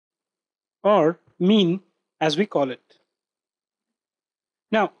or mean as we call it.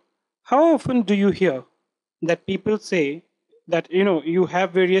 Now, how often do you hear that people say that you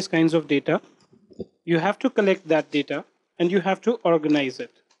have various kinds of data, you have to collect that data and you have to organize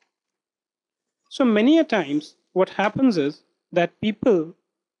it. So many a times what happens is that people,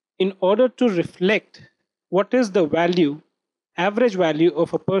 in order to reflect what is the value, average value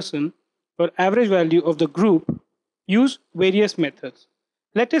of a person or average value of the group, use various methods.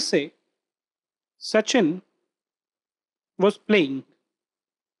 Let us say Sachin was playing,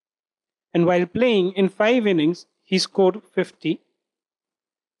 and while playing in 5 innings, he scored 50,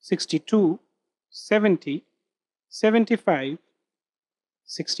 62, 70, 75,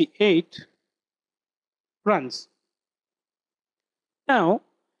 68 runs. Now,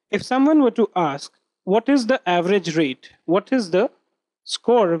 if someone were to ask, what is the average rate? What is the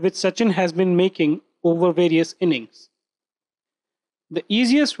score which Sachin has been making over various innings? The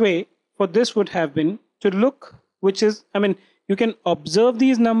easiest way for this would have been to look, you can observe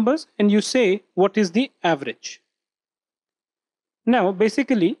these numbers and you say, what is the average? Now,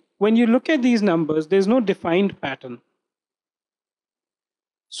 basically, when you look at these numbers, there's no defined pattern.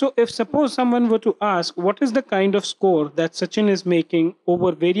 So if suppose someone were to ask what is the kind of score that Sachin is making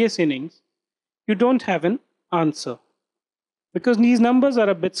over various innings, you don't have an answer because these numbers are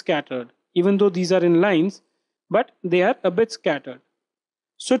a bit scattered, even though these are in lines, but they are a bit scattered.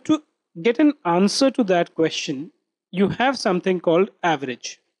 So to get an answer to that question, you have something called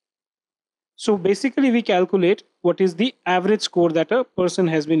average. So basically we calculate what is the average score that a person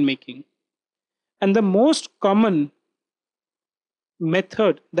has been making. And the most common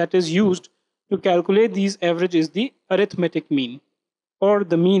method that is used to calculate these average is the arithmetic mean, or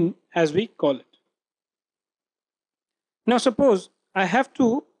the mean as we call it. Now suppose I have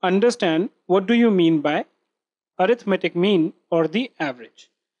to understand what do you mean by arithmetic mean or the average.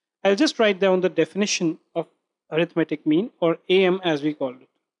 I'll just write down the definition of arithmetic mean, or AM as we call it.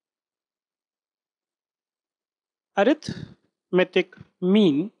 Arithmetic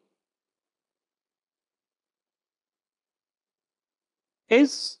mean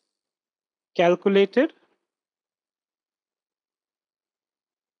is calculated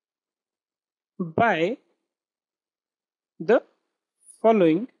by the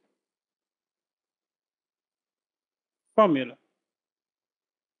following formula.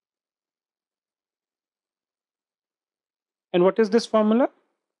 And what is this formula?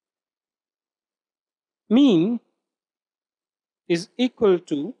 Mean is equal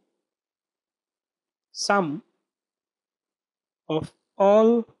to sum of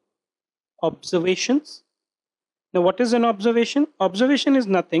all observations. Now, what is an observation? Observation is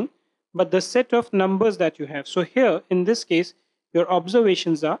nothing but the set of numbers that you have. So here, in this case, your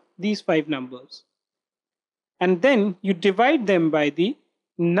observations are these 5 numbers. And then you divide them by the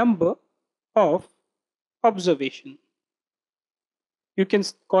number of observation. You can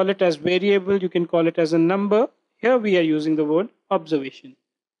call it as variable, you can call it as a number. Here we are using the word observation.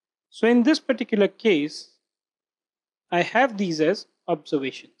 So in this particular case, I have these as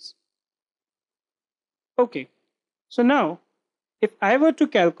observations. Okay, so now if I were to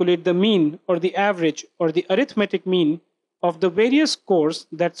calculate the mean or the average or the arithmetic mean of the various scores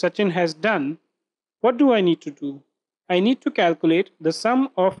that Sachin has done, what do I need to do? I need to calculate the sum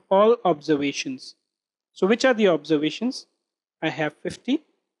of all observations. So which are the observations? I have 50,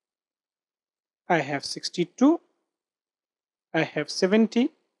 I have 62, I have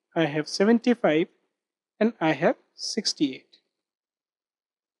 70, I have 75, and I have 68.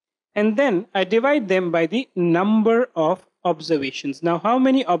 And then I divide them by the number of observations. Now, how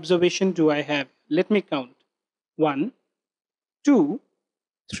many observations do I have? Let me count. 1, 2,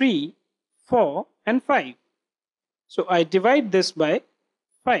 3, 4, and 5. So I divide this by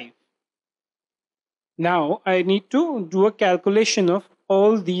 5. Now I need to do a calculation of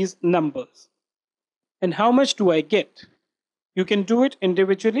all these numbers. And how much do I get? You can do it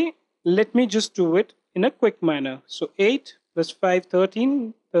individually. Let me just do it in a quick manner. So 8 plus 5,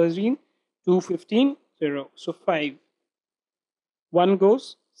 13, 13, 2, 15, 0. So 5. 1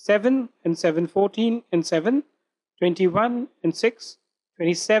 goes, 7 and 7, 14 and 7, 21 and 6,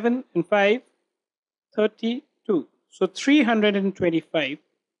 27 and 5, 32. So 325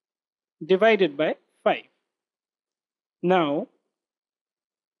 divided by 5. Now,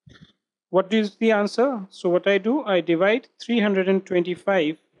 what is the answer? So what I do, I divide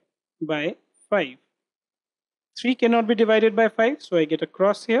 325 by 5. 3 cannot be divided by 5, so I get a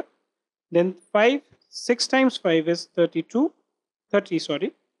cross here. Then 5, 6 times 5 is 30,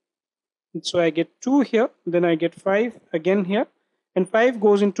 sorry. So I get 2 here, then I get 5 again here, and 5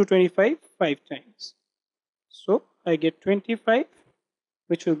 goes into 25 5 times. So I get 25,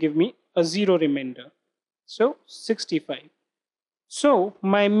 which will give me a 0 remainder. So 65. So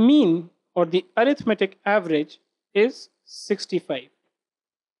my mean or the arithmetic average is 65.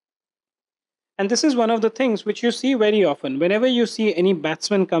 And this is one of the things which you see very often. Whenever you see any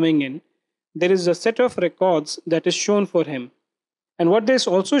batsman coming in, there is a set of records that is shown for him. And what this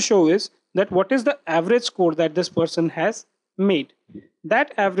also show is that what is the average score that this person has made.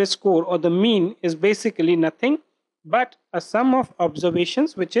 That average score or the mean is basically nothing but a sum of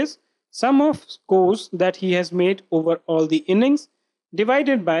observations, which is sum of scores that he has made over all the innings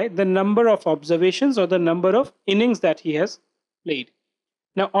divided by the number of observations or the number of innings that he has played.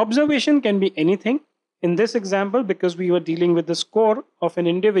 Now, observation can be anything. In this example, because we were dealing with the score of an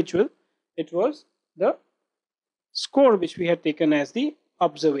individual, it was the score which we had taken as the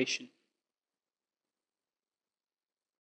observation.